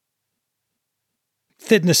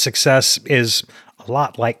Fitness success is a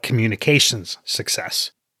lot like communications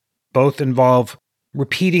success. Both involve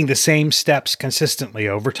repeating the same steps consistently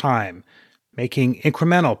over time, making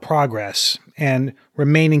incremental progress, and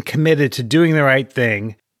remaining committed to doing the right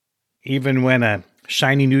thing, even when a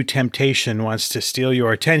shiny new temptation wants to steal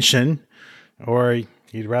your attention, or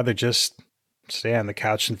you'd rather just stay on the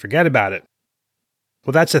couch and forget about it.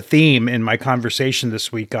 Well, that's a theme in my conversation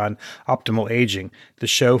this week on Optimal Aging, the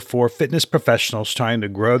show for fitness professionals trying to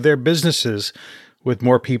grow their businesses with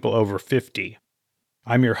more people over 50.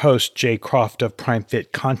 I'm your host, Jay Croft of Prime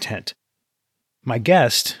Fit Content. My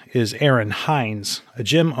guest is Aaron Hines, a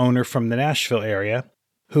gym owner from the Nashville area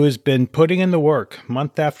who has been putting in the work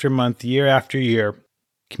month after month, year after year,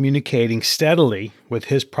 communicating steadily with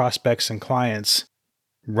his prospects and clients,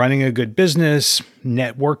 running a good business,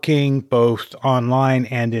 networking both online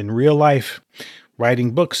and in real life,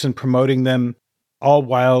 writing books and promoting them, all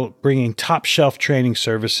while bringing top shelf training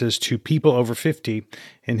services to people over 50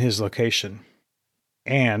 in his location.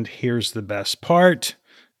 And here's the best part,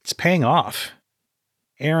 it's paying off.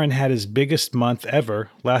 Aaron had his biggest month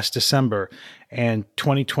ever last December, and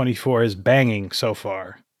 2024 is banging so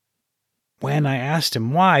far. When I asked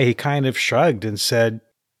him why, he kind of shrugged and said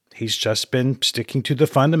he's just been sticking to the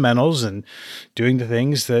fundamentals and doing the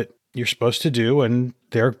things that you're supposed to do, and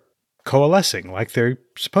they're coalescing like they're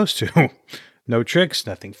supposed to. No tricks,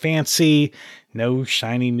 nothing fancy, no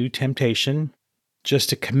shiny new temptation,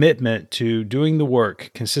 just a commitment to doing the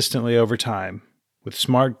work consistently over time with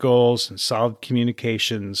smart goals and solid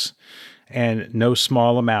communications and no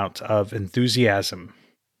small amount of enthusiasm.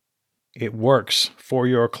 It works for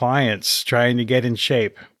your clients trying to get in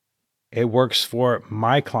shape. It works for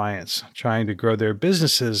my clients trying to grow their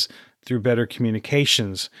businesses through better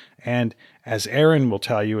communications. And as Aaron will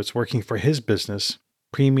tell you, it's working for his business,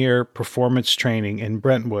 Premier Performance Training in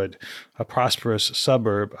Brentwood, a prosperous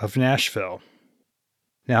suburb of Nashville.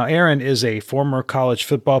 Now, Aaron is a former college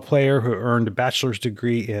football player who earned a bachelor's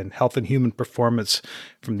degree in health and human performance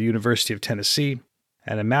from the University of Tennessee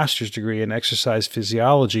and a master's degree in exercise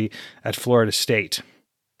physiology at Florida State.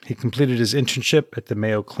 He completed his internship at the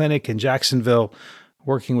Mayo Clinic in Jacksonville,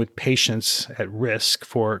 working with patients at risk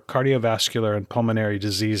for cardiovascular and pulmonary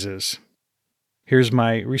diseases. Here's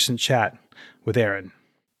my recent chat with Aaron.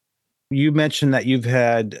 You mentioned that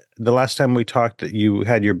the last time we talked, that you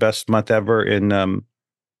had your best month ever in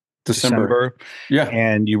December. Yeah.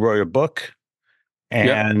 And you wrote a book,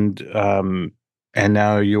 and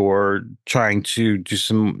now you're trying to do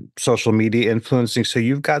some social media influencing. So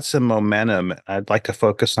you've got some momentum. I'd like to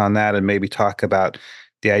focus on that and maybe talk about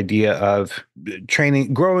the idea of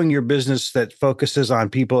growing your business that focuses on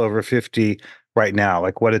people over 50 right now,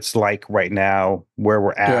 like what it's like right now, where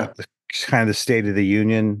we're at, kind of the state of the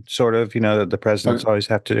union, sort of, that the presidents always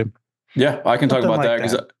have to do. Yeah, I can talk Something about like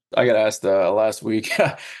that because I got asked last week.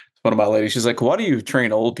 One of my ladies, she's like, "Why do you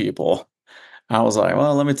train old people?" I was like,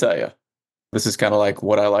 "Well, let me tell you. This is kind of like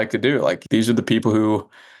what I like to do. Like, these are the people who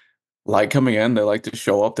like coming in. They like to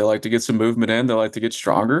show up. They like to get some movement in. They like to get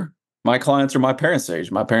stronger. My clients are my parents'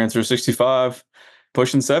 age. My parents are 65,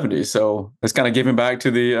 pushing 70. So it's kind of giving back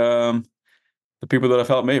to the people that have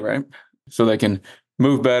helped me, right? So they can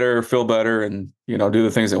move better, feel better, and do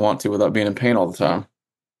the things they want to without being in pain all the time."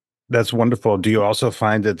 That's wonderful. Do you also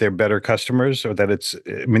find that they're better customers, or that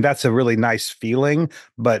that's a really nice feeling,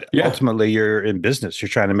 but ultimately you're in business, you're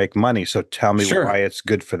trying to make money. So tell me why it's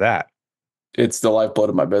good for that. It's the lifeblood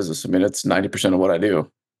of my business. I mean, it's 90% of what I do.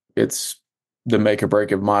 It's the make or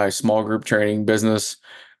break of my small group training business.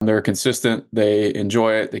 They're consistent. They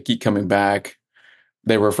enjoy it. They keep coming back.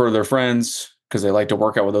 They refer their friends because they like to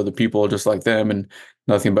work out with other people just like them. And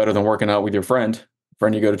nothing better than working out with your friend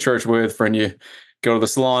you go to church with, friend you go to the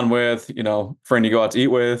salon with, friend you go out to eat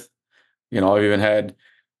with. I've even had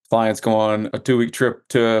clients go on a 2-week trip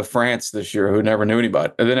to France this year who never knew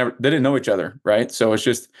anybody. They didn't know each other, right? So it's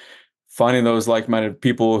just finding those like-minded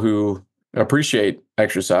people who appreciate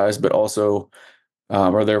exercise, but also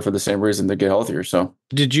are there for the same reason to get healthier. So,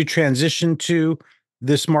 did you transition to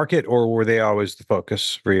this market, or were they always the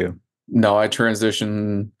focus for you? No, I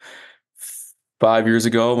transitioned 5 years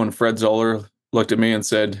ago when Fred Zoller looked at me and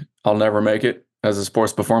said, "I'll never make it as a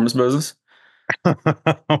sports performance business."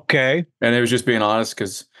 Okay. And it was just being honest,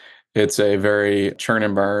 because it's a very churn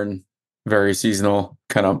and burn, very seasonal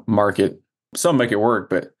kind of market. Some make it work,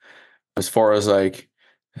 but as far as like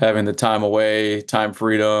having the time away, time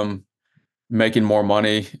freedom, making more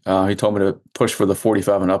money, he told me to push for the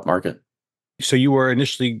 45 and up market. So you were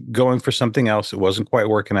initially going for something else. It wasn't quite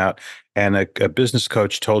working out. And a business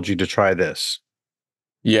coach told you to try this.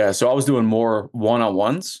 Yeah. So I was doing more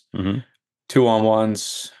one-on-ones,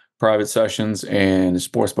 2-on-1s, private sessions, and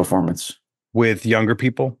sports performance. With younger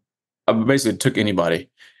people? I basically took anybody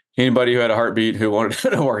who had a heartbeat who wanted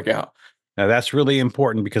to work out. Now that's really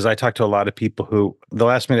important because I talk to a lot of people who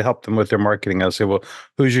they'll ask me to help them with their marketing. I'll say, well,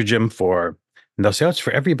 who's your gym for? And they'll say, oh, it's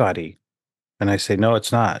for everybody. And I say, no,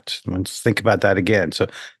 it's not. Let's think about that again. So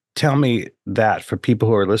tell me that for people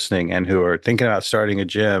who are listening and who are thinking about starting a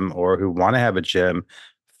gym or who want to have a gym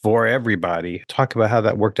for everybody, talk about how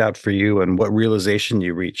that worked out for you and what realization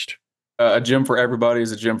you reached. A gym for everybody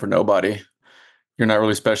is a gym for nobody. You're not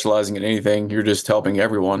really specializing in anything. You're just helping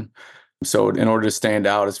everyone. So in order to stand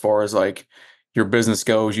out as far as like your business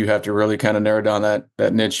goes, you have to really kind of narrow down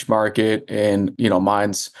that niche market. And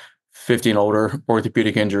mine's 50 and older,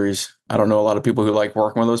 orthopedic injuries. I don't know a lot of people who like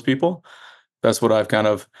working with those people. That's what I've kind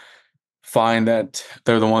of find that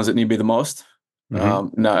they're the ones that need me the most.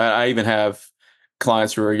 Mm-hmm. Now, I even have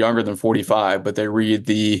clients who are younger than 45, but they read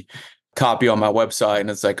the copy on my website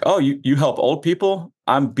and it's like, oh, you help old people?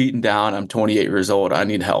 I'm beaten down. I'm 28 years old. I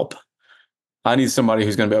need help. I need somebody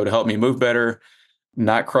who's going to be able to help me move better,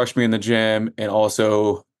 not crush me in the gym, and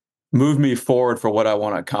also move me forward for what I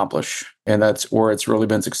want to accomplish. And that's where it's really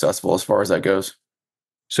been successful as far as that goes.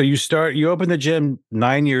 So you opened the gym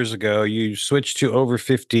 9 years ago. You switched to over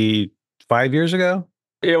 50 5 years ago.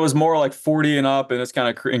 It was more like 40 and up, and it's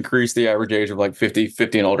kind of increased the average age of like 50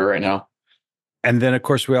 and older right now. And then, of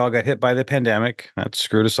course, we all got hit by the pandemic. That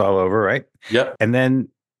screwed us all over, right? Yep. And then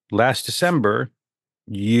last December,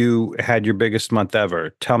 you had your biggest month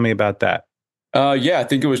ever. Tell me about that. Yeah, I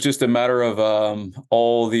think it was just a matter of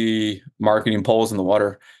all the marketing poles in the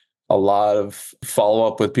water, a lot of follow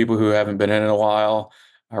up with people who haven't been in a while.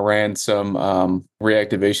 I ran some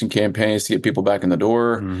reactivation campaigns to get people back in the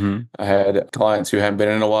door. Mm-hmm. I had clients who hadn't been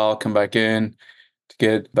in a while come back in to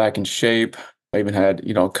get back in shape. I even had,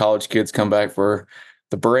 college kids come back for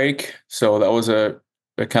the break. So that was a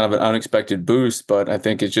kind of an unexpected boost, but I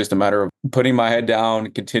think it's just a matter of putting my head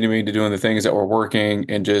down, continuing to doing the things that were working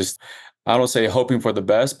and just, I don't say hoping for the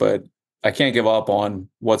best, but I can't give up on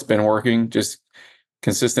what's been working. Just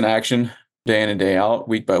consistent action day in and day out,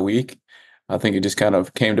 week by week. I think it just kind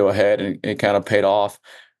of came to a head and it kind of paid off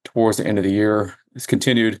towards the end of the year. It's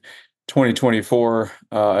continued 2024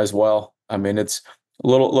 as well. I mean, it's a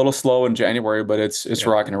little slow in January, but it's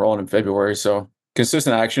rocking and rolling in February. So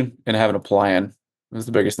consistent action and having a plan is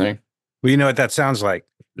the biggest thing. Well, you know what that sounds like?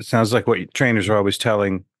 It sounds like what trainers are always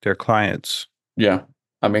telling their clients. Yeah.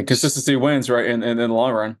 I mean, consistency wins, right? And in the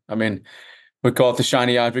long run, I mean, we call it the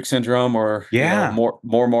shiny object syndrome, or Yeah. more.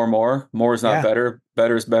 More is not Yeah. better.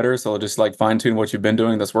 Better is better. So just like fine tune what you've been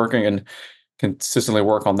doing that's working and consistently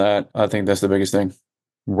work on that. I think that's the biggest thing.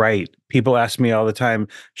 Right. People ask me all the time,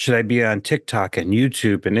 should I be on TikTok and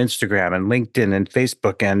YouTube and Instagram and LinkedIn and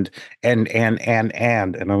Facebook and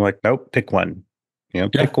I'm like, nope, pick one. Yeah.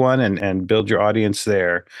 Pick one and build your audience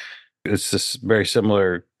there. It's this very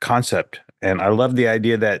similar concept. And I love the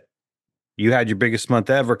idea that you had your biggest month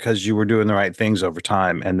ever because you were doing the right things over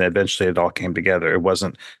time. And then eventually it all came together. It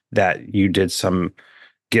wasn't that you did some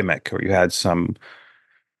gimmick or you had some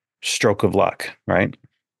stroke of luck, right?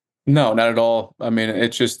 No, not at all. I mean,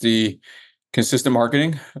 it's just the consistent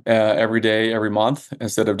marketing every day, every month,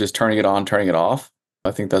 instead of just turning it on, turning it off.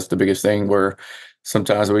 I think that's the biggest thing where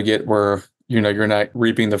sometimes we get where, you're not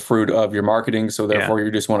reaping the fruit of your marketing. So Yeah. therefore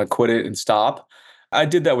you just want to quit it and stop. I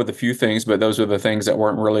did that with a few things, but those are the things that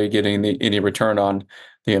weren't really getting any return on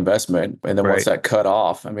the investment. And then once Right. that cut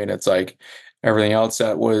off, I mean, it's like everything else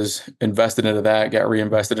that was invested into that got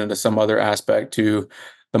reinvested into some other aspect to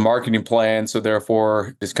the marketing plan. So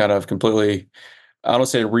therefore, just kind of completely, I don't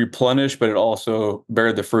say replenish, but it also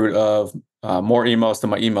bared the fruit of more emails to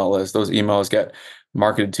my email list. Those emails get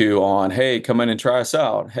marketed to on, hey, come in and try us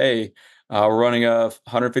out. Hey, we're running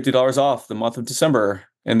 $150 off the month of December.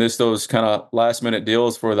 And those kind of last minute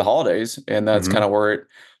deals for the holidays. And that's Mhm. kind of where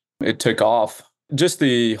it took off. Just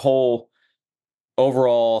the whole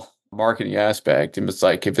overall marketing aspect. And it's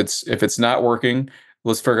like, if it's not working,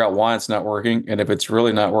 let's figure out why it's not working. And if it's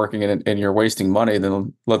really not working and you're wasting money,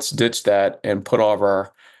 then let's ditch that and put all of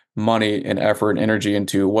our money and effort and energy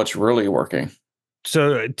into what's really working.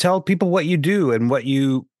 So tell people what you do and what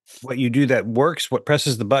you do that works, what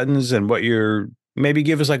presses the buttons, and what you're maybe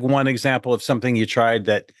give us like one example of something you tried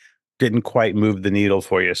that didn't quite move the needle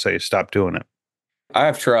for you, so you stopped doing it.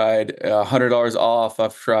 I've tried $100 off.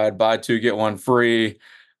 I've tried buy two, get one free.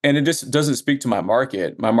 And it just doesn't speak to my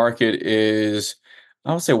market. My market is,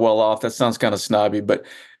 I would say well off. That sounds kind of snobby, but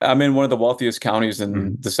I'm in one of the wealthiest counties in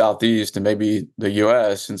Mhm. the Southeast and maybe the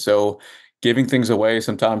US. And so giving things away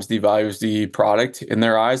sometimes devalues the product in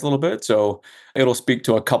their eyes a little bit. So it'll speak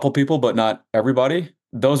to a couple people, but not everybody.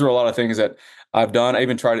 Those are a lot of things that I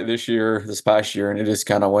even tried it this past year, and it just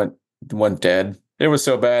kind of went dead. It was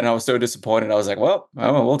so bad, and I was so disappointed. I was like, well,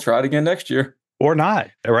 oh, we'll try it again next year. Or not,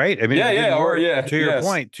 right? I mean, if Yeah, it yeah, didn't or work, yeah,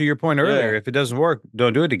 yes, to your point earlier, yeah. if it doesn't work,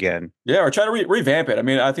 don't do it again. Yeah, or try to revamp it. I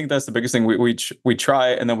mean, I think that's the biggest thing. We try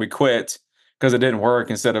it and then we quit because it didn't work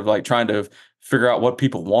instead of like trying to figure out what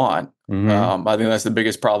people want. Hmm. I think that's the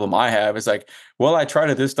biggest problem I have. It's like, well, I tried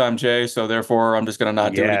it this time, Jay, so therefore I'm just going to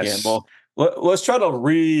not do it again. Yes, Well, let's try to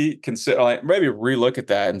reconsider, like maybe relook at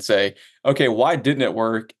that and say, okay, why didn't it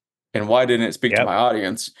work, and why didn't it speak to yep. my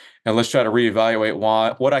audience? And let's try to reevaluate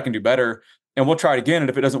what I can do better, and we'll try it again. And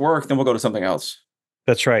if it doesn't work, then we'll go to something else.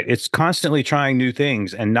 That's right. It's constantly trying new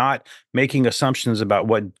things and not making assumptions about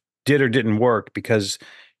what did or didn't work because,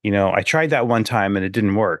 I tried that one time and it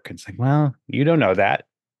didn't work. It's like, well, you don't know that.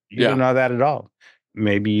 You don't Yeah. know that at all.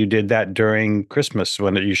 Maybe you did that during Christmas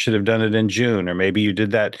when you should have done it in June, or maybe you did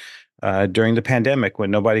that during the pandemic when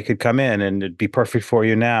nobody could come in and it'd be perfect for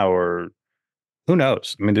you now, or who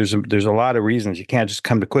knows? I mean, there's a lot of reasons you can't just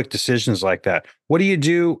come to quick decisions like that. What do you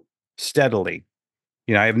do steadily?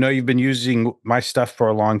 I know you've been using my stuff for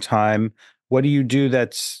a long time. What do you do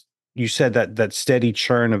you said that steady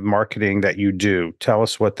churn of marketing that you do? Tell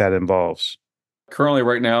us what that involves. Currently,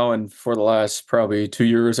 right now, and for the last probably 2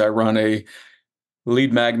 years, I run a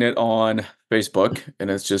lead magnet on Facebook, and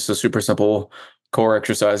it's just a super simple core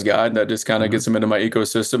exercise guide that just kind of Mhm. gets them into my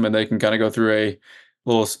ecosystem, and they can kind of go through a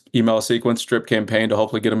little email sequence strip campaign to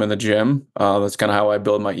hopefully get them in the gym. That's kind of how I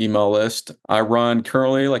build my email list. I run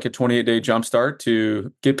currently like a 28-day jump start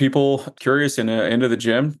to get people curious and into the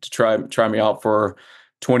gym to try me out for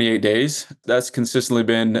 28 days. That's consistently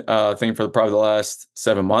been a thing for probably the last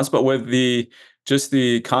 7 months. But with the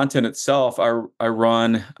content itself, I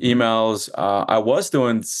run emails. I was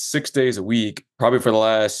doing 6 days a week, probably for the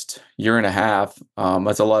last year and a half.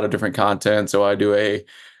 That's a lot of different content. So I do a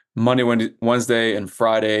Monday, Wednesday, and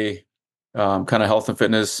Friday kind of health and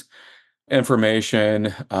fitness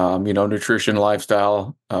information, nutrition,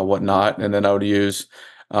 lifestyle, whatnot. And then I would use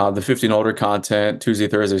the 50 and older content Tuesday,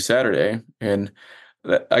 Thursday, Saturday. And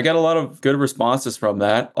I got a lot of good responses from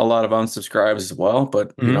that, a lot of unsubscribes as well.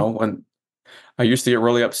 But, Mhm. when I used to get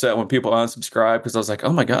really upset when people unsubscribe because I was like,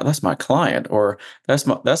 "Oh my god, that's my client," or "That's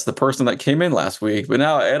the person that came in last week." But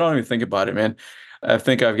now I don't even think about it, man. I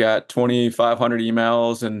think I've got 2,500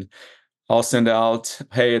 emails, and I'll send out,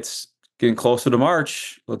 "Hey, it's getting closer to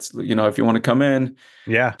March. If you want to come in,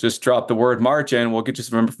 Yeah. just drop the word March in. We'll get you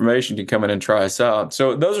some information. You can come in and try us out."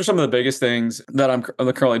 So those are some of the biggest things that I'm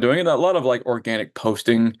currently doing, and a lot of like organic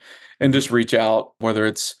posting, and Mhm. just reach out, whether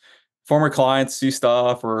it's former clients see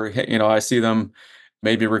stuff, or hey, I see them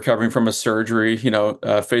maybe recovering from a surgery.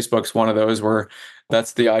 Facebook's one of those where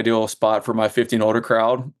that's the ideal spot for my 15 older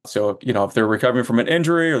crowd. So if they're recovering from an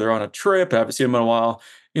injury or they're on a trip, I haven't seen them in a while.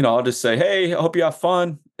 I'll just say, "Hey, I hope you have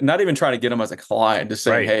fun." Not even trying to get them as a client, just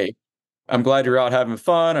saying, Right. "Hey, I'm glad you're out having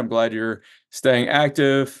fun. I'm glad you're staying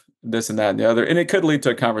active, this and that and the other." And it could lead to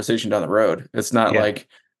a conversation down the road. It's not Yeah. like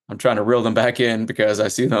I'm trying to reel them back in because I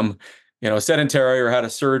see them, sedentary or had a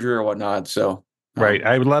surgery or whatnot. So, Right.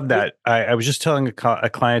 I would love it- that. I was just telling a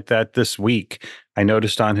client that this week. I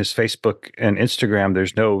noticed on his Facebook and Instagram,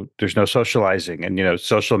 there's no socializing, and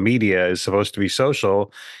social media is supposed to be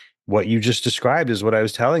social. What you just described is what I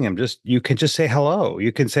was telling him. You can just say hello.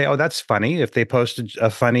 You can say, "Oh, that's funny." If they posted a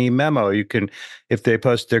funny memo, if they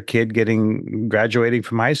post their kid graduating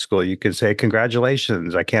from high school, you can say,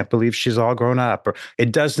 "Congratulations. I can't believe she's all grown up." Or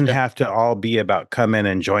it doesn't yeah. have to all be about come in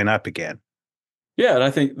and join up again. Yeah. And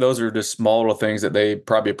I think those are just small little things that they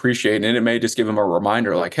probably appreciate. And it may just give them a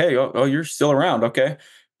reminder like, "Hey, oh, you're still around. Okay,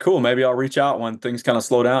 cool. Maybe I'll reach out when things kind of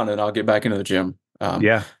slow down and I'll get back into the gym."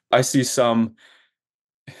 Yeah. I see some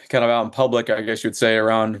kind of out in public, I guess you'd say,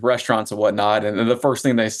 around restaurants and whatnot. And then the first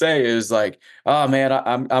thing they say is like, "Oh man,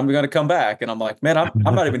 I'm gonna come back." And I'm like, "Man,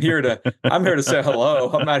 I'm not even here to I'm here to say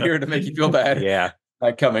hello. I'm not here to make you feel bad Yeah.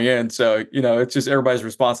 like coming in." So, it's just everybody's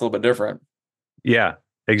response a little bit different. Yeah.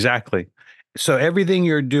 Exactly. So everything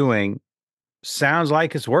you're doing sounds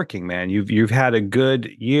like it's working, man. You've had a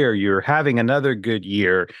good year. You're having another good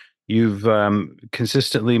year. You've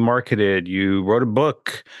consistently marketed. You wrote a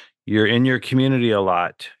book. You're in your community a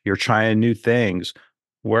lot. You're trying new things.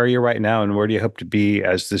 Where are you right now, and where do you hope to be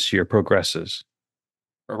as this year progresses?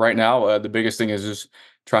 Right now, the biggest thing is just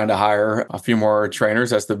trying to hire a few more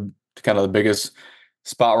trainers. That's the kind of the biggest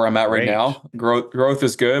spot where I'm at right Great. now. Growth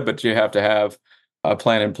is good, but you have to have a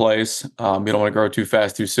plan in place. You don't want to grow too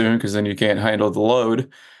fast too soon because then you can't handle the load.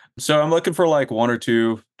 So I'm looking for like one or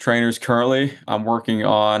two trainers currently. I'm working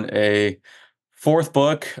on a fourth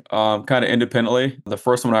book, kind of independently. The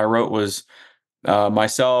first one I wrote was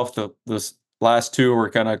myself. The last two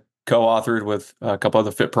were kind of co-authored with a couple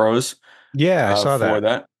other fit pros Yeah, I saw for that.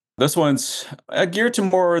 that. This one's geared to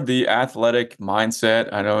more the athletic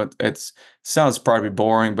mindset. I know it's sounds probably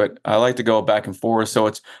boring, but I like to go back and forth. So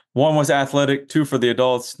it's one was athletic, two for the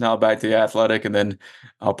adults, now back to the athletic, and then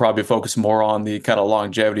I'll probably focus more on the kind of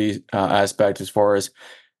longevity aspect as far as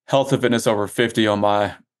health and fitness over 50 on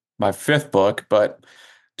my fifth book. But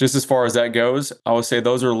just as far as that goes, I would say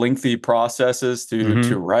those are lengthy processes to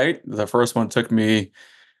Hmm. write. The first one took me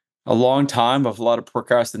a long time of a lot of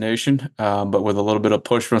procrastination, but with a little bit of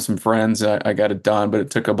push from some friends, I got it done. But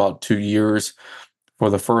it took about 2 years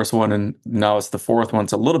for the first one, and now it's the fourth one.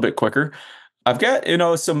 It's a little bit quicker. I've got,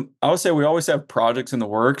 some, I would say we always have projects in the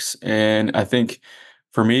works. And I think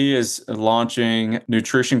for me is launching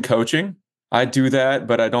nutrition coaching. I do that,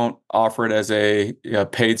 but I don't offer it as a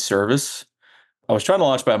paid service. I was trying to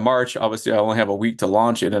launch by March. Obviously, I only have a week to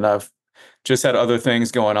launch it, and I've just had other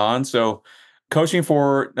things going on. So, coaching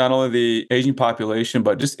for not only the aging population,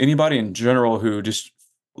 but just anybody in general who just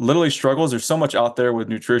literally struggles. There's so much out there with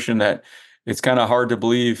nutrition that it's kind of hard to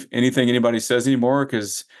believe anything anybody says anymore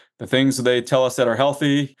because the things they tell us that are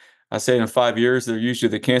healthy, I say in 5 years, they're usually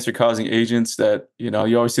the cancer causing agents that, you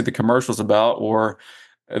always see the commercials about, or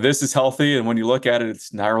this is healthy. And when you look at it,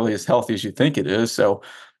 it's not really as healthy as you think it is. So,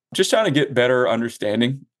 just trying to get better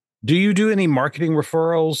understanding. Do you do any marketing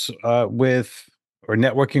referrals with or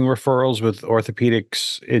networking referrals with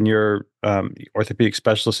orthopedics in your orthopedic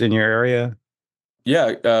specialists in your area?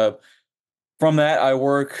 Yeah, from that, I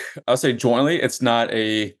work, I'll say jointly. It's not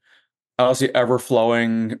a, I'll say ever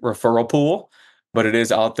flowing referral pool, but it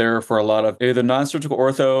is out there for a lot of either non surgical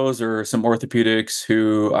orthos or some orthopedics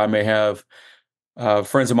who I may have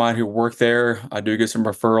friends of mine who work there. I do get some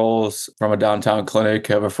referrals from a downtown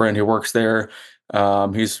clinic. I have a friend who works there.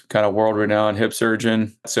 He's kind of world renowned hip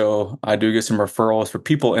surgeon. So I do get some referrals for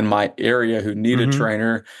people in my area who need a Hmm.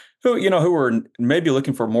 trainer, who are maybe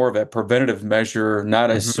looking for more of a preventative measure,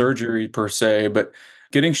 not a Hmm. surgery per se, but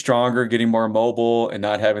getting stronger, getting more mobile, and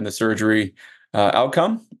not having the surgery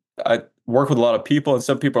outcome. I work with a lot of people, and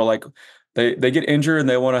some people are like, they get injured and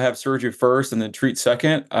they want to have surgery first and then treat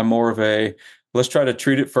second. I'm more of a let's try to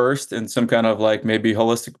treat it first in some kind of like maybe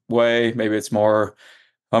holistic way. Maybe it's more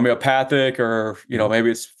homeopathic, or maybe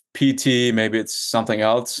it's PT, maybe it's something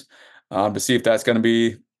else, to see if that's going to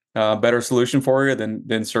be a better solution for you.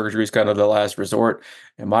 Then surgery is kind of the last resort,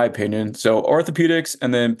 in my opinion. So orthopedics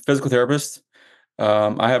and then physical therapists.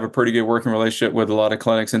 I have a pretty good working relationship with a lot of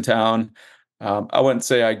clinics in town. I wouldn't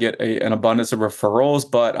say I get an abundance of referrals,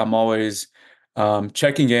 but I'm always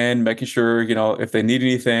checking in, making sure if they need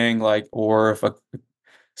anything, like, or if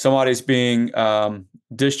somebody's being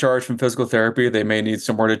discharged from physical therapy, they may need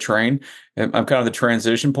somewhere to train. And I'm kind of the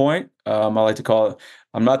transition point. I like to call it.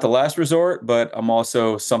 I'm not the last resort, but I'm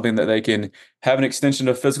also something that they can have an extension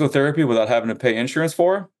of physical therapy without having to pay insurance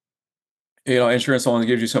for. Insurance only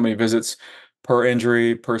gives you so many visits per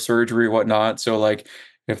injury, per surgery, whatnot. So, like,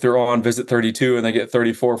 if they're on visit 32 and they get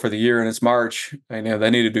 34 for the year and it's March, and they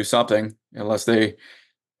need to do something unless they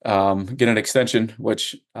get an extension,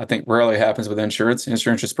 which I think rarely happens with insurance.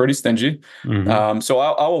 Insurance is pretty stingy. Hmm. So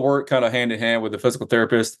I will work kind of hand in hand with the physical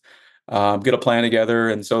therapist, get a plan together.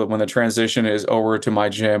 And so that when the transition is over to my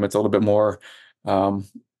gym, it's a little bit more, um,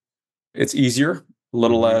 it's easier, a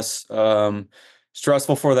little Hmm. less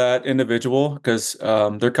stressful for that individual because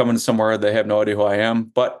they're coming somewhere they have no idea who I am,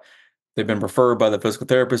 but they've been referred by the physical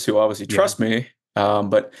therapist who obviously Yeah. trust me.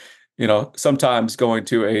 But sometimes going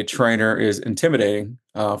to a trainer is intimidating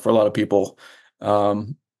for a lot of people.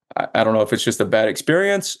 I don't know if it's just a bad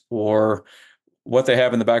experience or what they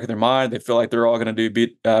have in the back of their mind. They feel like they're all going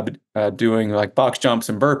to doing like box jumps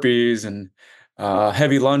and burpees and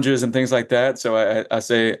heavy lunges and things like that. So I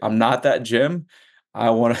say I'm not that gym. I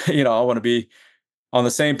want to, I want to be on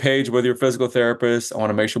the same page with your physical therapist. I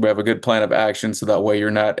want to make sure we have a good plan of action so that way you're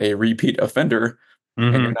not a repeat offender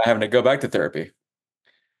and you're Hmm. not having to go back to therapy.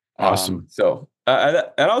 Awesome.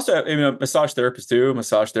 And also, a massage therapist too.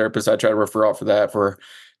 Massage therapist, I try to refer out for that for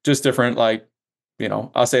just different, like,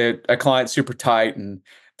 I'll say a client's super tight and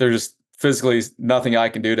there's physically nothing I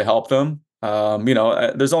can do to help them.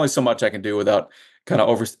 There's only so much I can do without kind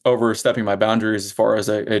of overstepping my boundaries as far as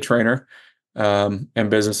a trainer and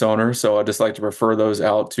business owner. So I just like to refer those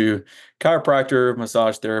out to chiropractor,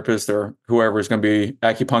 massage therapist, or whoever is going to be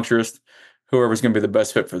acupuncturist, whoever's going to be the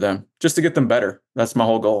best fit for them, just to get them better. That's my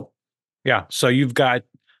whole goal. Yeah. So you've got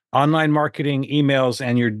online marketing, emails,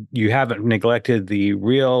 and you haven't neglected the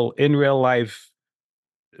real life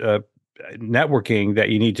uh, networking that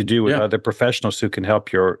you need to do with Yeah. other professionals who can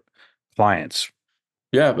help your clients.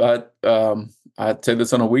 Yeah. I say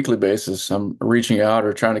this on a weekly basis. I'm reaching out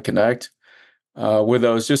or trying to connect with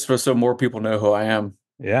those, just so more people know who I am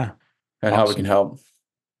Yeah. and how we can Awesome. help.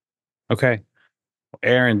 Okay.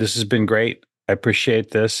 Aaron, this has been great. I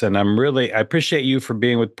appreciate this. And I appreciate you for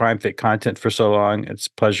being with Prime Fit Content for so long. It's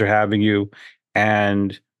a pleasure having you.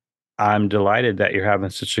 And I'm delighted that you're having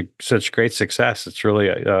such great success. It's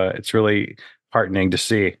really heartening to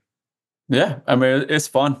see. Yeah, I mean, it's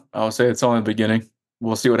fun. I'll say it's only the beginning.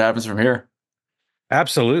 We'll see what happens from here.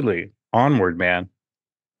 Absolutely. Onward, man.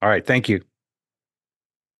 All right. Thank you.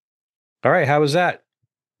 All right. How was that?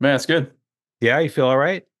 Man, it's good. Yeah. You feel all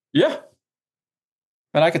right? Yeah.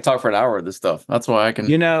 And I could talk for an hour with this stuff. That's why I can.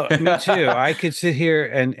 Me too. I could sit here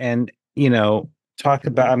and talk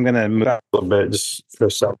about. I'm going to move out a little bit just for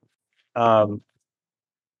a second. Um,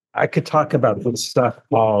 I could talk about this stuff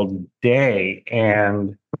all day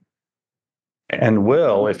and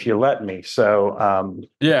will if you let me. So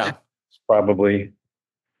Yeah, it's probably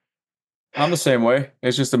I'm the same way.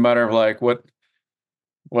 It's just a matter of like what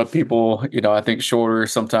people, I think shorter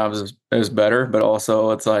sometimes is better, but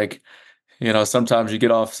also it's like, sometimes you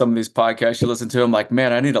get off some of these podcasts, you listen to them like,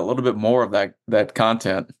 man, I need a little bit more of that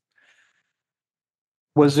content.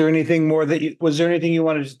 was there anything you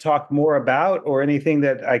wanted to talk more about or anything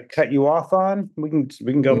that I cut you off on? We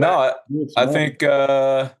can go No, back I, and do it some I more. think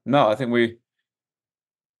no, I think we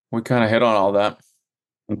kind of hit on all that.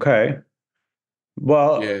 Okay. Yeah,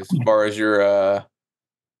 Well, as far as your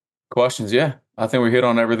questions, yeah. I think we hit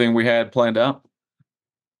on everything we had planned out.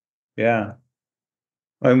 yeah.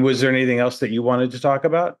 And was there anything else that you wanted to talk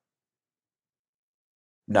about?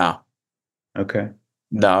 No. Okay.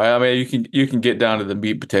 No, I mean you can get down to the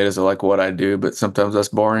meat and potatoes of like what I do, but sometimes that's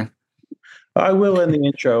boring. I will in the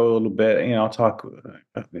intro a little bit. I'll talk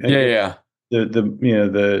Yeah, yeah. the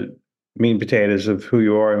meat and potatoes of who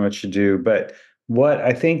you are and what you do. But what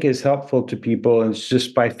I think is helpful to people, and it's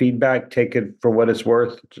just by feedback, take it for what it's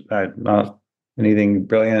worth. Not anything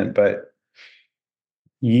brilliant, but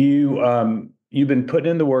you've been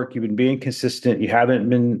putting in the work. You've been being consistent. You haven't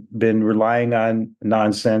been relying on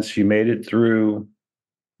nonsense. You made it through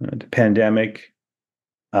the pandemic.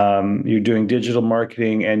 You're doing digital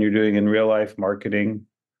marketing and you're doing in real life marketing.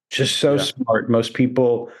 Just so Yeah. smart. Most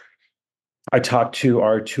people I talk to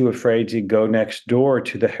are too afraid to go next door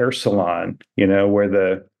to the hair salon, where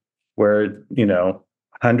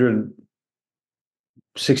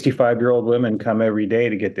 165-year-old women come every day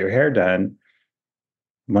to get their hair done.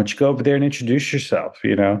 Why don't you go over there and introduce yourself?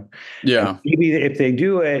 And Yeah. maybe if they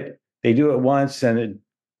do it once and it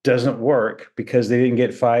doesn't work because they didn't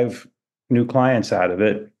get five new clients out of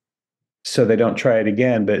it. So they don't try it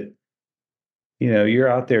again. But you're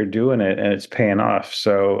out there doing it and it's paying off.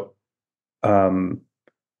 So um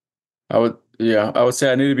I would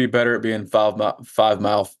say I need to be better at being 5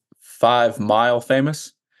 mile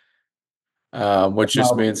famous, which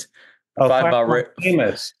just now, means oh, 5 mile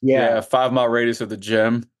famous. yeah, Yeah. 5 mile radius of the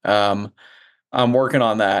gym. I'm working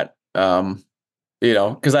on that.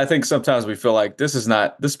 Because I think sometimes we feel like this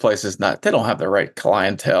place is not, they don't have the right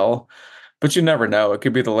clientele, but you never know. It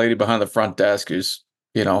could be the lady behind the front desk who's,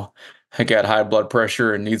 you know, got high blood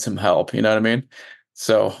pressure and needs some help. You know what I mean?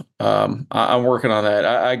 So I'm working on that.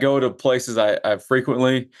 I go to places I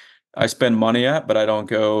frequently I spend money at, but I don't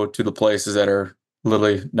go to the places that are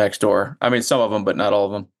literally next door. I mean, some of them, but not all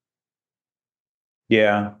of them.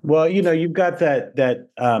 Yeah. Well, you've got that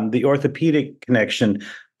the orthopedic connection,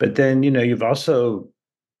 but then, you've also,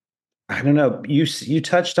 I don't know, you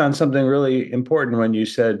touched on something really important when you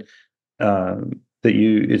said that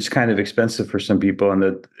it's kind of expensive for some people and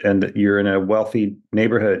that you're in a wealthy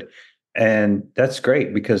neighborhood. And that's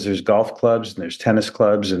great because there's golf clubs and there's tennis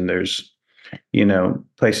clubs and there's,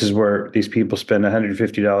 places where these people spend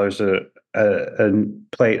 $150 a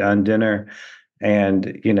plate on dinner.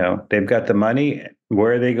 And, they've got the money.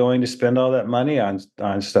 Where are they going to spend all that money on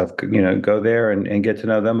stuff? Go there and get to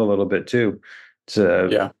know them a little bit too. It's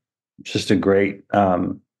Yeah. just a great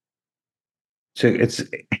so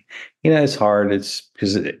it's hard. It's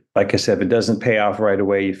because, like I said, if it doesn't pay off right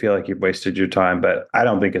away, you feel like you've wasted your time. But I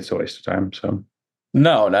don't think it's a waste of time. So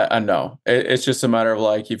No, I know. It's just a matter of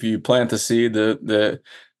like if you plant the seed, the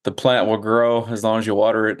plant will grow as long as you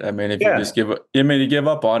water it. I mean, if you just yeah, you give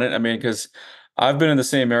up on it. I mean, because I've been in the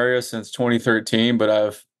same area since 2013, but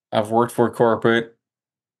I've worked for corporate,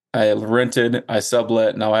 I rented, I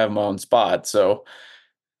sublet, now I have my own spot. So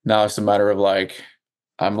now it's a matter of like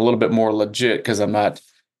I'm a little bit more legit because I'm not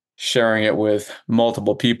sharing it with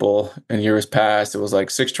multiple people. In years past, it was like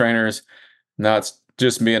 6 trainers. Now it's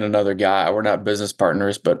just me and another guy. We're not business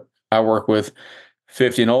partners, but I work with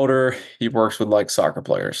 50 and older. He works with like soccer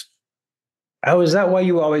players. oh, is that why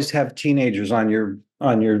you always have teenagers on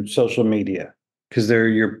your social media? because they're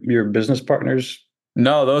your business partners?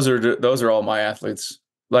 No, those are all my athletes.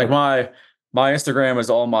 Like Okay. my Instagram is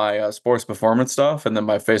all my sports performance stuff, and then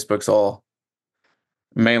my Facebook's all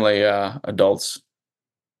mainly adults.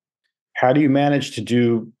 How do you manage to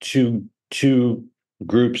do two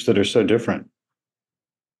groups that are so different?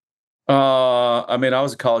 I mean, I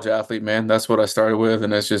was a college athlete, man. That's what I started with,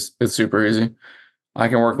 and it's super easy. I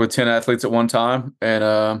can work with 10 athletes at one time, and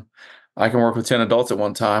I can work with 10 adults at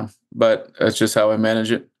one time. But that's just how I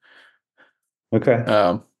manage it. Okay.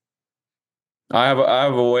 Um, I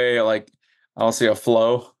have a way like I'll see a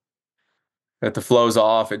flow. If the flow's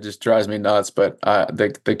off, it just drives me nuts. But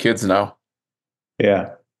the kids know.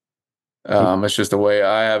 Yeah. It's just the way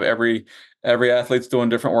I have every athlete's doing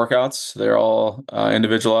different workouts. They're all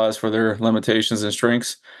individualized for their limitations and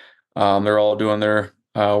strengths. They're all doing their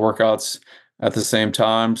workouts at the same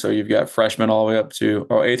time. So you've got freshmen all the way up to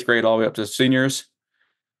or eighth grade all the way up to seniors.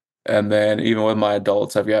 And then even with my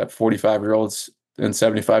adults, I've got 45-year-olds and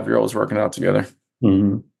 75-year-olds working out together.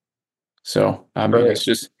 Hmm. So I mean, Great. it's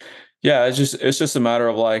just yeah, it's just a matter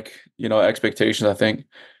of like expectations. I think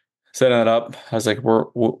setting that up. I was like, we're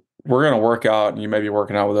gonna work out, and you may be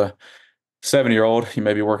working out with a 7-year-old, you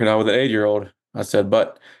may be working out with an 8-year-old. I said,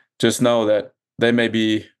 but just know that they may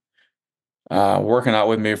be working out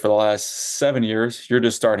with me for the last 7 years. You're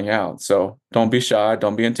just starting out. So don't be shy,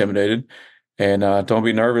 don't be intimidated, and don't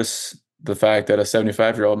be nervous. The fact that a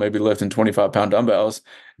 75-year-old may be lifting 25-pound dumbbells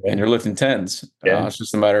and Yeah. you're lifting tens. Yeah. It's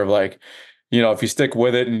just a matter of like, if you stick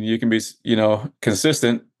with it and you can be,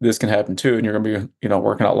 consistent, this can happen too. And you're going to be,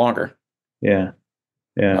 working out longer Yeah.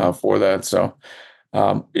 Yeah. for that. So,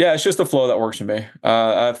 yeah, it's just the flow that works for me.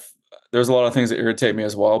 There's a lot of things that irritate me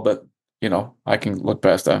as well, but, I can look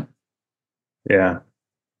past that. Yeah.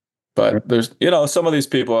 But there's, some of these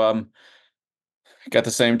people got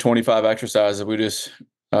the same 25 exercises. We just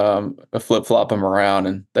flip flop them around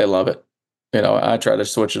and they love it. I try to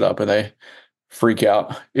switch it up and they freak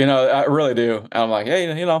out. I really do. And I'm like,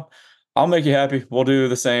 hey, I'll make you happy. We'll do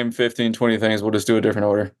the same 15, 20 things. We'll just do a different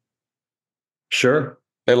order. Sure.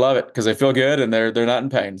 They love it because they feel good and they're not in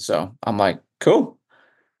pain. So I'm like, cool,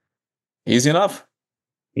 easy enough.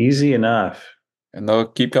 Easy enough. And they'll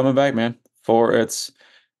keep coming back, man. For it's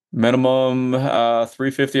minimum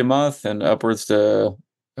 350 a month and upwards to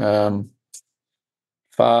um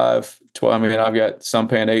 5 12. I mean, I've got some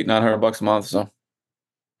paying 800-900 bucks a month. So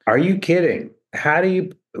Are you kidding?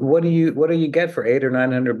 What do you get for 800 or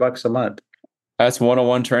 900 bucks a month? that's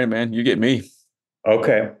one-on-one training, man. You get me.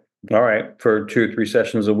 Okay. All right. For 2 or 3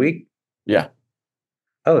 sessions a week? Yeah.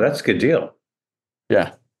 Oh, that's a good deal.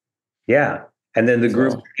 Yeah. Yeah. And then the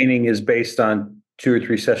group So training is based on 2 or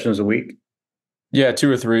 3 sessions a week? yeah,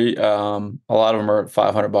 two or three. A lot of them are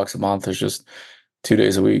 500 bucks a month. It's just 2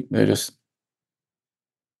 days a week. It's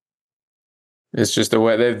just the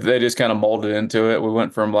way they just kind of molded into it. We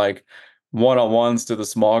went from like one-on-ones to the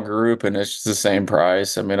small group, and it's just the same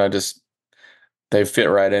price. I mean, they fit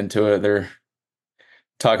right into it. They're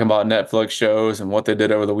talking about Netflix shows and what they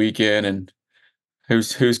did over the weekend and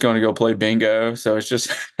who's going to go play bingo. So it's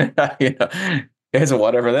just it's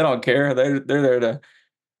whatever. They don't care. They're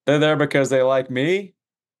there because they like me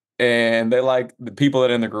and they like the people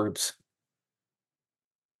that are in the groups.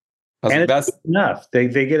 I was And like, it's that's enough. They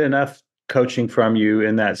get enough coaching from you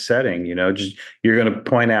in that setting, just you're going to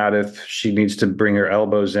point out if she needs to bring her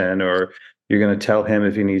elbows in, or you're going to tell him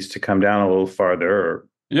if he needs to come down a little farther.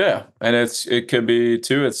 yeah. And it could be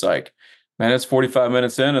too. It's like, man, it's 45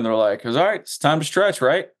 minutes in and they're like, all right, it's time to stretch,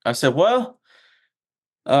 right? I said, well,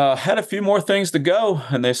 had a few more things to go.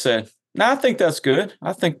 And they said, no, I think that's good.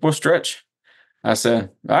 I think we'll stretch. I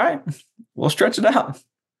said, all right, we'll stretch it out.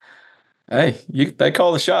 Hey, they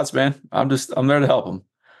call the shots, man. I'm there to help them.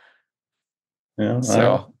 I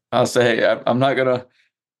So I'll say, hey, I'm not gonna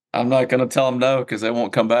tell them no because they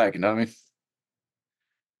won't come back. You know what I mean?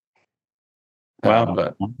 Wow.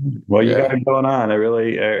 But Well, you got yeah, it going on. I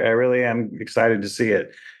really am excited to see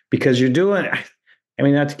it, because you're doing, I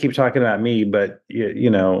mean, not to keep talking about me, but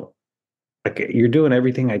like you're doing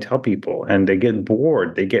everything I tell people, and they get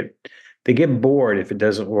bored. They get bored if it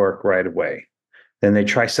doesn't work right away. Then they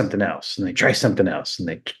try something else, and they try something else, and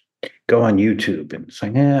they go on YouTube, and it's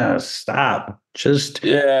like, yeah, stop. Just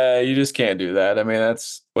yeah, you just can't do that. I mean,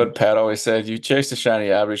 that's what Pat always said. You chase the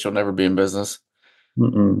shiny object, you'll never be in business.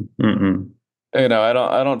 mm-mm, mm-mm. I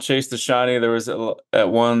don't chase the shiny. There was at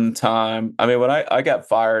one time. I mean, when I got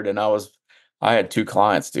fired and I had two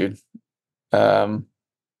clients, dude. Um,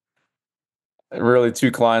 really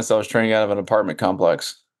two clients I was training out of an apartment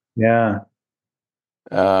complex. Yeah.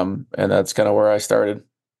 And that's kind of where I started.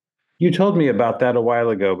 You told me about that a while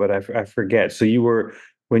ago, but I forget. So you were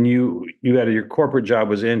when you had your corporate job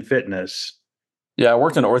was in fitness. Yeah, I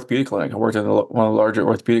worked in an orthopedic clinic. I worked in one of the larger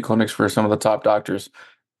orthopedic clinics for some of the top doctors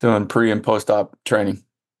doing pre and post op training.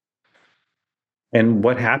 And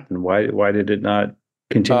what happened? Why did it not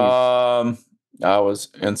continue? I was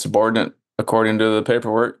insubordinate according to the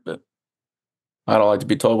paperwork, but I don't like to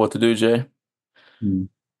be told what to do, Jay. Hmm.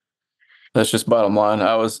 That's just bottom line.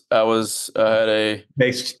 I had a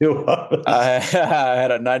Makes you I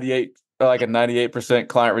had a 98%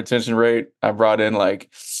 client retention rate. I brought in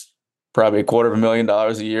like probably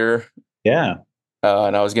 $250,000 a year, Yeah,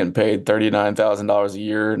 and I was getting paid $39,000 a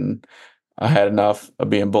year, and I had enough of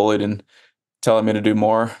being bullied and telling me to do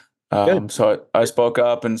more. good. So I spoke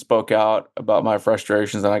up and spoke out about my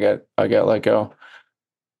frustrations, and I got let go.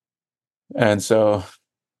 And so,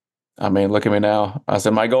 I mean, look at me now. I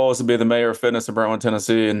said my goal is to be the mayor of fitness in Brentwood,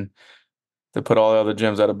 Tennessee, and to put all the other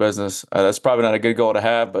gyms out of business. That's probably not a good goal to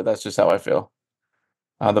have, but that's just how I feel.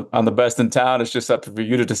 I'm the best in town. It's just up for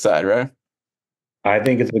you to decide, right? I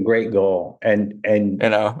think it's a great goal, and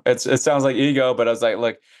It sounds like ego, but I was like,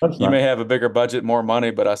 look, that's you may not. have a bigger budget, more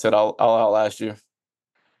money, but I said I'll outlast you.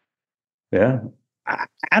 Yeah.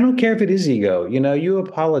 I don't care if it is ego. You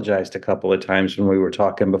apologized a couple of times when we were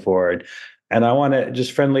talking before, and I want to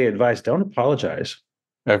just friendly advice. Don't apologize.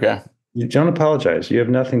 Okay. You don't apologize. You have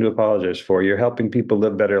nothing to apologize for. You're helping people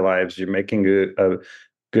live better lives. You're making a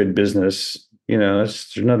good business.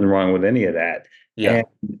 There's nothing wrong with any of that. Yeah.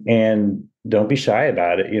 And don't be shy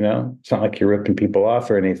about it. It's not like you're ripping people off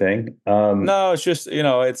or anything. No, it's just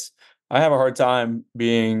I have a hard time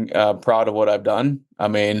being proud of what I've done.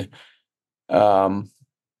 Um,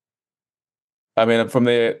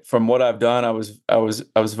 from what I've done, I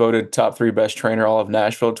was voted top 3 best trainer all of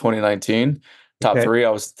Nashville 2019. Top Okay. 3, I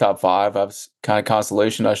was top 5. I was kind of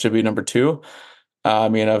consolation. I should be number 2.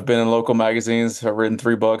 I've been in local magazines. I've written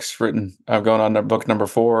 3 books. I'm going on book number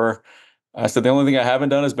 4. So the only thing I haven't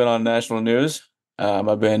done has been on national news.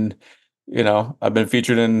 I've been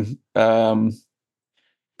featured in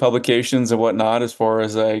publications and whatnot, as far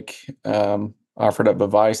as like offered up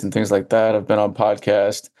advice and things like that. I've been on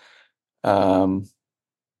podcast. Um,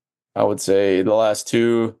 I would say the last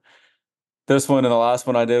 2, this one and the last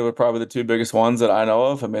one I did were probably the 2 biggest ones that I know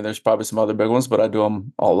of. I mean, there's probably some other big ones, but I do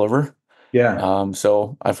them all over. Yeah.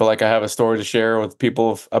 So I feel like I have a story to share with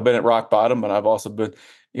people. I've been at rock bottom, and I've also been,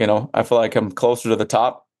 I feel like I'm closer to the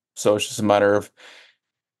top. So it's just a matter of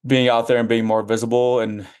being out there and being more visible,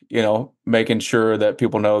 and making sure that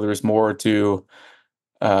people know there's more to,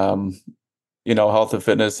 um, health and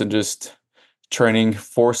fitness and just training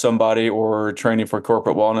for somebody or training for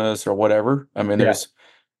corporate wellness or whatever. I mean, Yeah.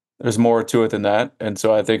 there's more to it than that, and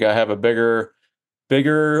so I think I have a bigger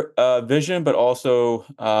vision, but also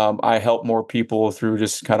I help more people through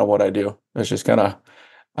just kind of what I do. It's just kind of,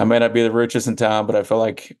 I may not be the richest in town, but I feel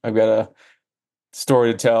like I've got a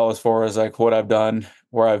story to tell as far as like what I've done,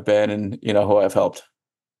 where I've been, and who I've helped.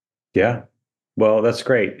 Yeah. Well, that's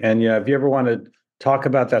great. And if you ever want to talk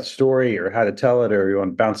about that story or how to tell it, or you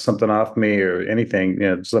want to bounce something off me or anything,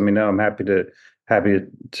 just let me know. I'm happy to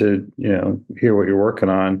hear what you're working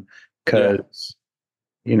on. Yeah. Because,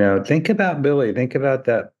 think about Billy, think about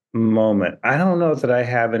that moment. I don't know that I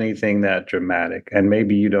have anything that dramatic, and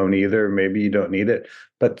maybe you don't either, maybe you don't need it,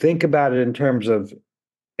 but think about it in terms of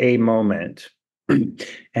a moment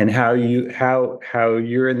and how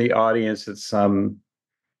you're in the audience at some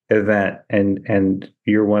event, and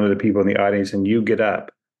you're one of the people in the audience, and you get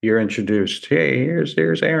up, you're introduced, hey,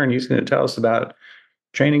 here's Aaron, he's going to tell us about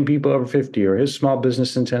training people over 50 or his small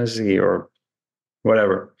business in Tennessee or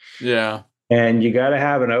whatever. Yeah. And you got to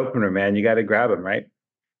have an opener, man. You got to grab him, right?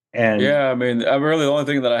 And Yeah. I mean, I'm really the only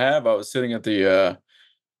thing that I have. I was sitting at the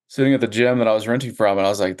gym that I was renting from, and I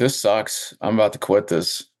was like, this sucks. I'm about to quit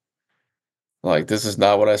this. Like, this is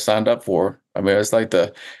not what I signed up for. I mean, it's like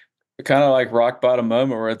the kind of like rock bottom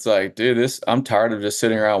moment where it's like, dude, I'm tired of just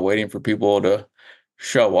sitting around waiting for people to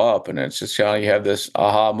show up. And it's just kind of, you have this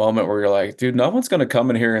aha moment where you're like, dude, no one's going to come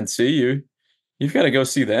in here and see you. You've got to go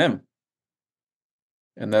see them.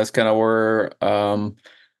 And that's kind of where I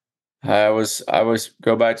was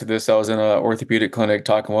go back to this. I was in an orthopedic clinic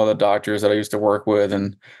talking with one of the doctors that I used to work with,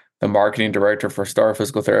 and the marketing director for Star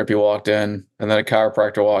Physical Therapy walked in, and then a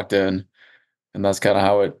chiropractor walked in. And that's kind of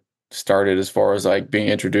how it started, as far as like being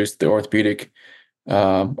introduced to the orthopedic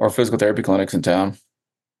or physical therapy clinics in town.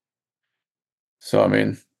 So I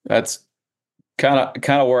mean, that's kind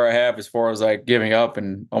of where I have, as far as like giving up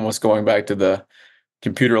and almost going back to the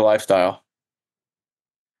computer lifestyle.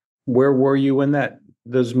 where were you when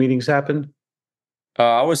those meetings happened?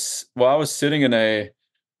 I was sitting in a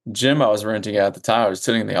gym I was renting at the time. I was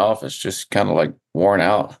sitting in the office, just kind of like worn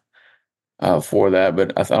out. for that.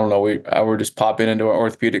 But I don't know. I were just popping into an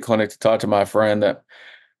orthopedic clinic to talk to my friend that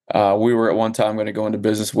we were at one time going to go into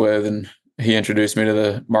business with, and he introduced me to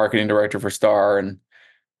the marketing director for Star. And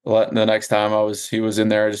the next time he was in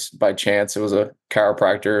there just by chance. It was a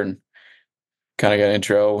chiropractor, and kind of got an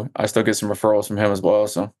intro. I still get some referrals from him as well.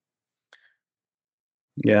 So,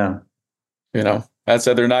 Yeah. that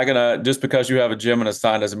said, they're not gonna, just because you have a gym and a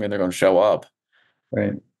sign doesn't mean they're going to show up.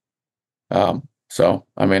 Right. So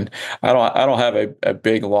I mean, I don't have a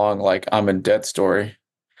big long like I'm in debt story.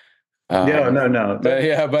 No. But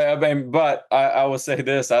yeah, but I mean, but I will say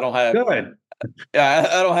this: Good. I don't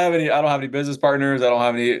have any business partners. I don't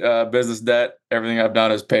have any business debt. Everything I've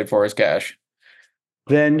done is paid for as cash.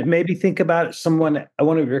 Then maybe think about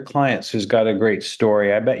one of your clients who's got a great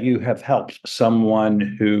story. I bet you have helped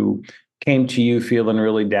someone who came to you feeling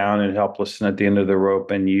really down and helpless and at the end of the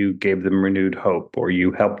rope, and you gave them renewed hope, or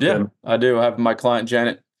you helped Yeah, them. I do. I have my client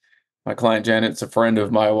Janet. My client Janet's a friend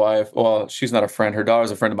of my wife. Well, she's not a friend. Her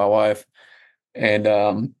daughter's a friend of my wife,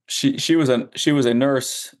 and she was a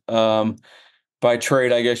nurse by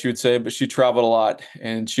trade, I guess you would say, but she traveled a lot,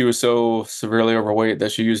 and she was so severely overweight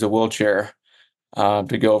that she used a wheelchair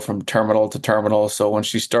to go from terminal to terminal. So when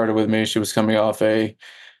she started with me, she was coming off a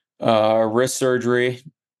wrist surgery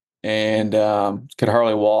and could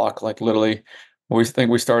hardly walk. Like literally, we think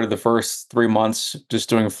we started the first 3 months just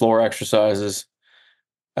doing floor exercises,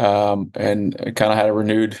 and kind of had a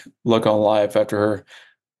renewed look on life after her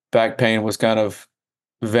back pain was kind of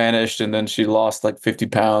vanished, and then she lost like 50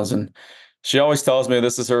 pounds. And she always tells me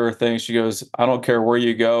this is her thing. She goes, I don't care where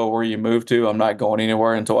you go, where you move to, I'm not going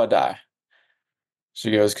anywhere until I die.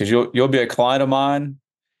 She goes, because you'll be a client of mine.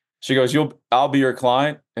 She goes, I'll be your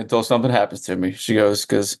client until something happens to me. She goes,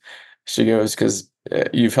 because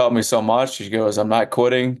you've helped me so much. She goes, I'm not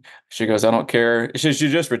quitting. She goes, I don't care. She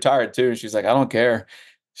just retired too. She's like, I don't care.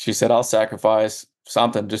 She said, I'll sacrifice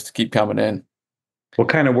something just to keep coming in. What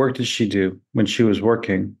kind of work did she do when she was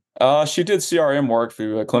working? She did CRM work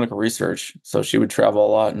through clinical research. So she would travel a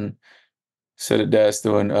lot and sit at desk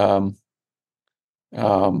doing um,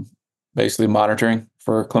 basically monitoring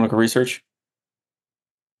for clinical research.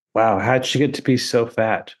 Wow, how'd she get to be so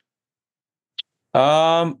fat?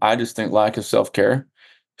 I just think lack of self-care.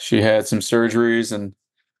 She had some surgeries and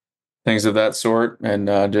things of that sort, and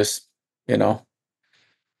just, you know,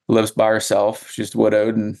 lives by herself. She's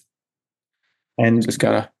widowed and just And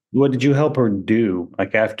kind of, what did you help her do?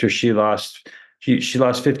 Like after she lost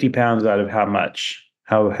 50 pounds out of how much?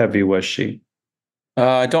 How heavy was she?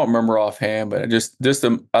 I don't remember offhand, but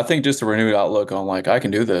I think just a renewed outlook on like, I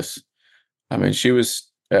can do this. I mean, she was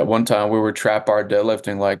at one time we were trap bar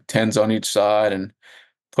deadlifting like tens on each side and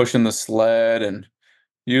pushing the sled and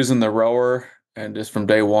using the rower. And just from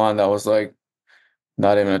day one, that was like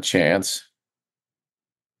not even a chance.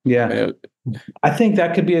 I mean, Yeah. I think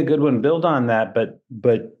that could be a good one. Build on that, but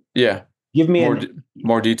yeah, give me more a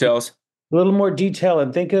more details. little more detail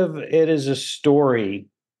and think of it as a story.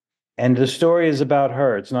 And the story is about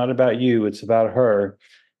her. It's not about you, it's about her.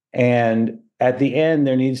 And at the end,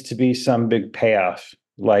 there needs to be some big payoff.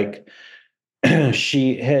 Like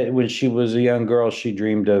she had, when she was a young girl, she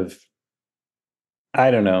dreamed of, I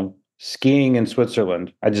don't know, skiing in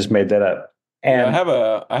Switzerland. I just made that up. Yeah, And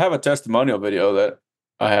I have a testimonial video that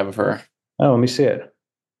I have of her. oh, let me see it.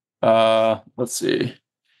 Let's see.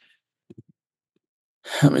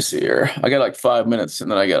 Let me see here. I got like 5 minutes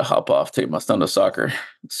and then I got to hop off, take my son to soccer.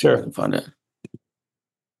 Let's see if I Sure. can find it.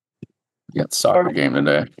 Got soccer game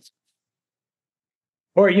today.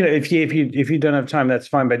 Or if you don't have time, that's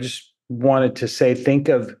fine. But I just wanted to say,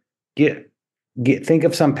 get think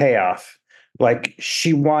of some payoff. Like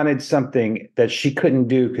she wanted something that she couldn't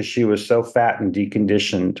do because she was so fat and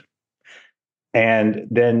deconditioned. And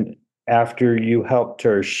then after you helped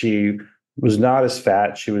her, she was not as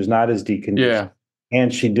fat, she was not as deconditioned, Yeah.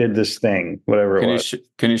 and she did this thing, whatever it was.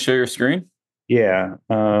 Can you share your screen? Yeah.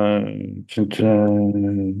 I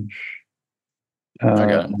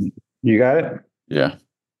got it. You got it? Yeah.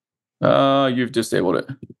 You've disabled it.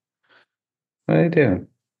 I do.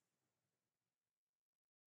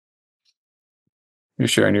 You're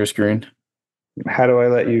sharing your screen. How do I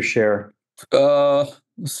let you share? Let's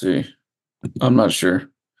see. I'm not sure.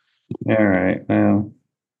 All right.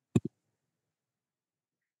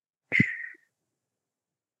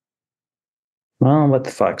 Well, what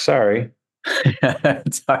the fuck? Sorry.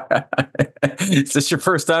 It's all right. Is this your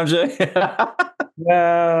first time, Jay? No,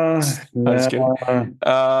 I'm just kidding.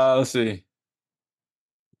 no. Let's see.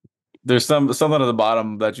 There's something at the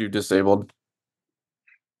bottom that you've disabled.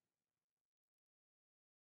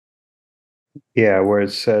 Yeah, where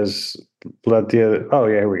it says let the other. Oh,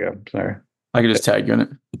 yeah, here we go. Sorry. I can just tag you in it.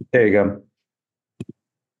 There you go.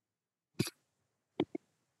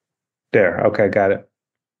 There. Okay, got it.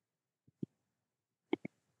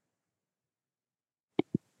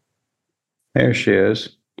 There she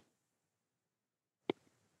is.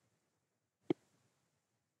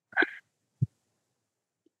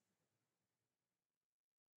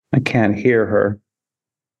 I can't hear her.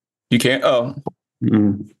 You can't. Oh,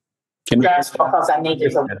 Mm. can you? That's because I need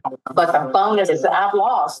to. But the bonus is that I've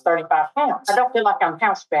lost 35 pounds. I don't feel like I'm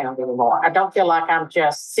housebound anymore. I don't feel like I'm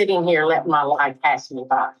just sitting here letting my life pass me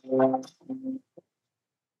by.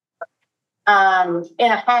 I'm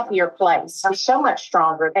in a happier place. I'm so much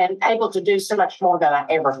stronger and able to do so much more than I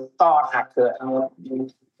ever thought I could.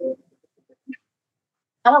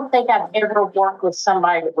 I don't think I've ever worked with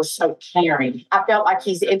somebody that was so caring. I felt like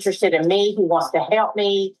he's interested in me. He wants to help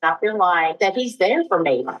me. I feel like that he's there for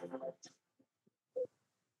me.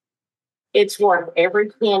 It's worth every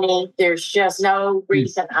penny. There's just no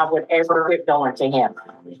reason I would ever quit going to him.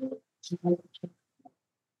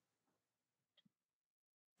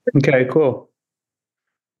 Okay, cool.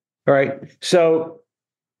 All right. So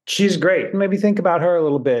she's great. Maybe think about her a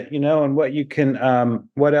little bit, and what you can,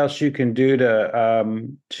 what else you can do to,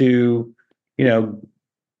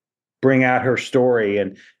 bring out her story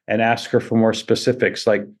and ask her for more specifics.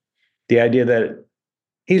 Like the idea that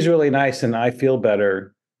he's really nice and I feel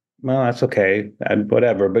better. Well, that's okay, and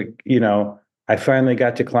whatever. But I finally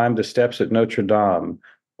got to climb the steps at Notre Dame,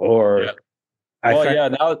 or Yeah.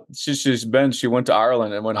 Now she went to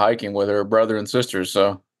Ireland and went hiking with her brother and sisters.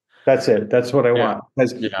 So that's it. That's what I want.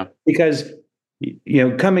 Because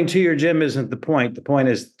coming to your gym isn't the point. The point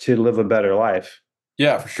is to live a better life.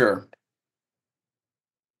 Yeah, for sure.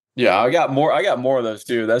 Yeah, I got more of those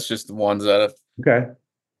too. That's just the ones that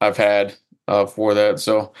I've had for that.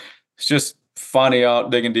 So it's just finding out,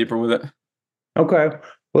 digging deeper with it. Okay.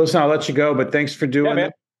 Well, listen, I'll let you go, but thanks for doing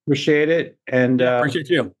it. Appreciate it. And appreciate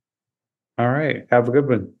you. All right. Have a good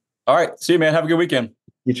one. All right. See you, man. Have a good weekend.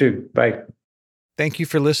 You too. Bye. Thank you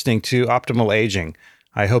for listening to Optimal Aging.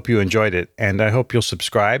 I hope you enjoyed it, and I hope you'll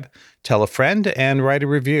subscribe, tell a friend, and write a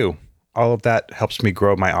review. All of that helps me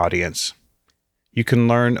grow my audience. You can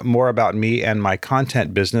learn more about me and my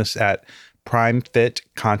content business at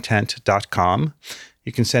primefitcontent.com.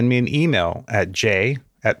 You can send me an email at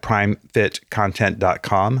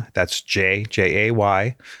jay@primefitcontent.com. That's Jay,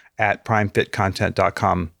 at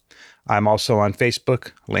primefitcontent.com. I'm also on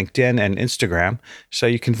Facebook, LinkedIn, and Instagram, so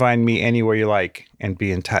you can find me anywhere you like and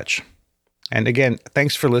be in touch. And again,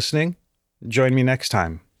 thanks for listening. Join me next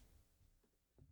time.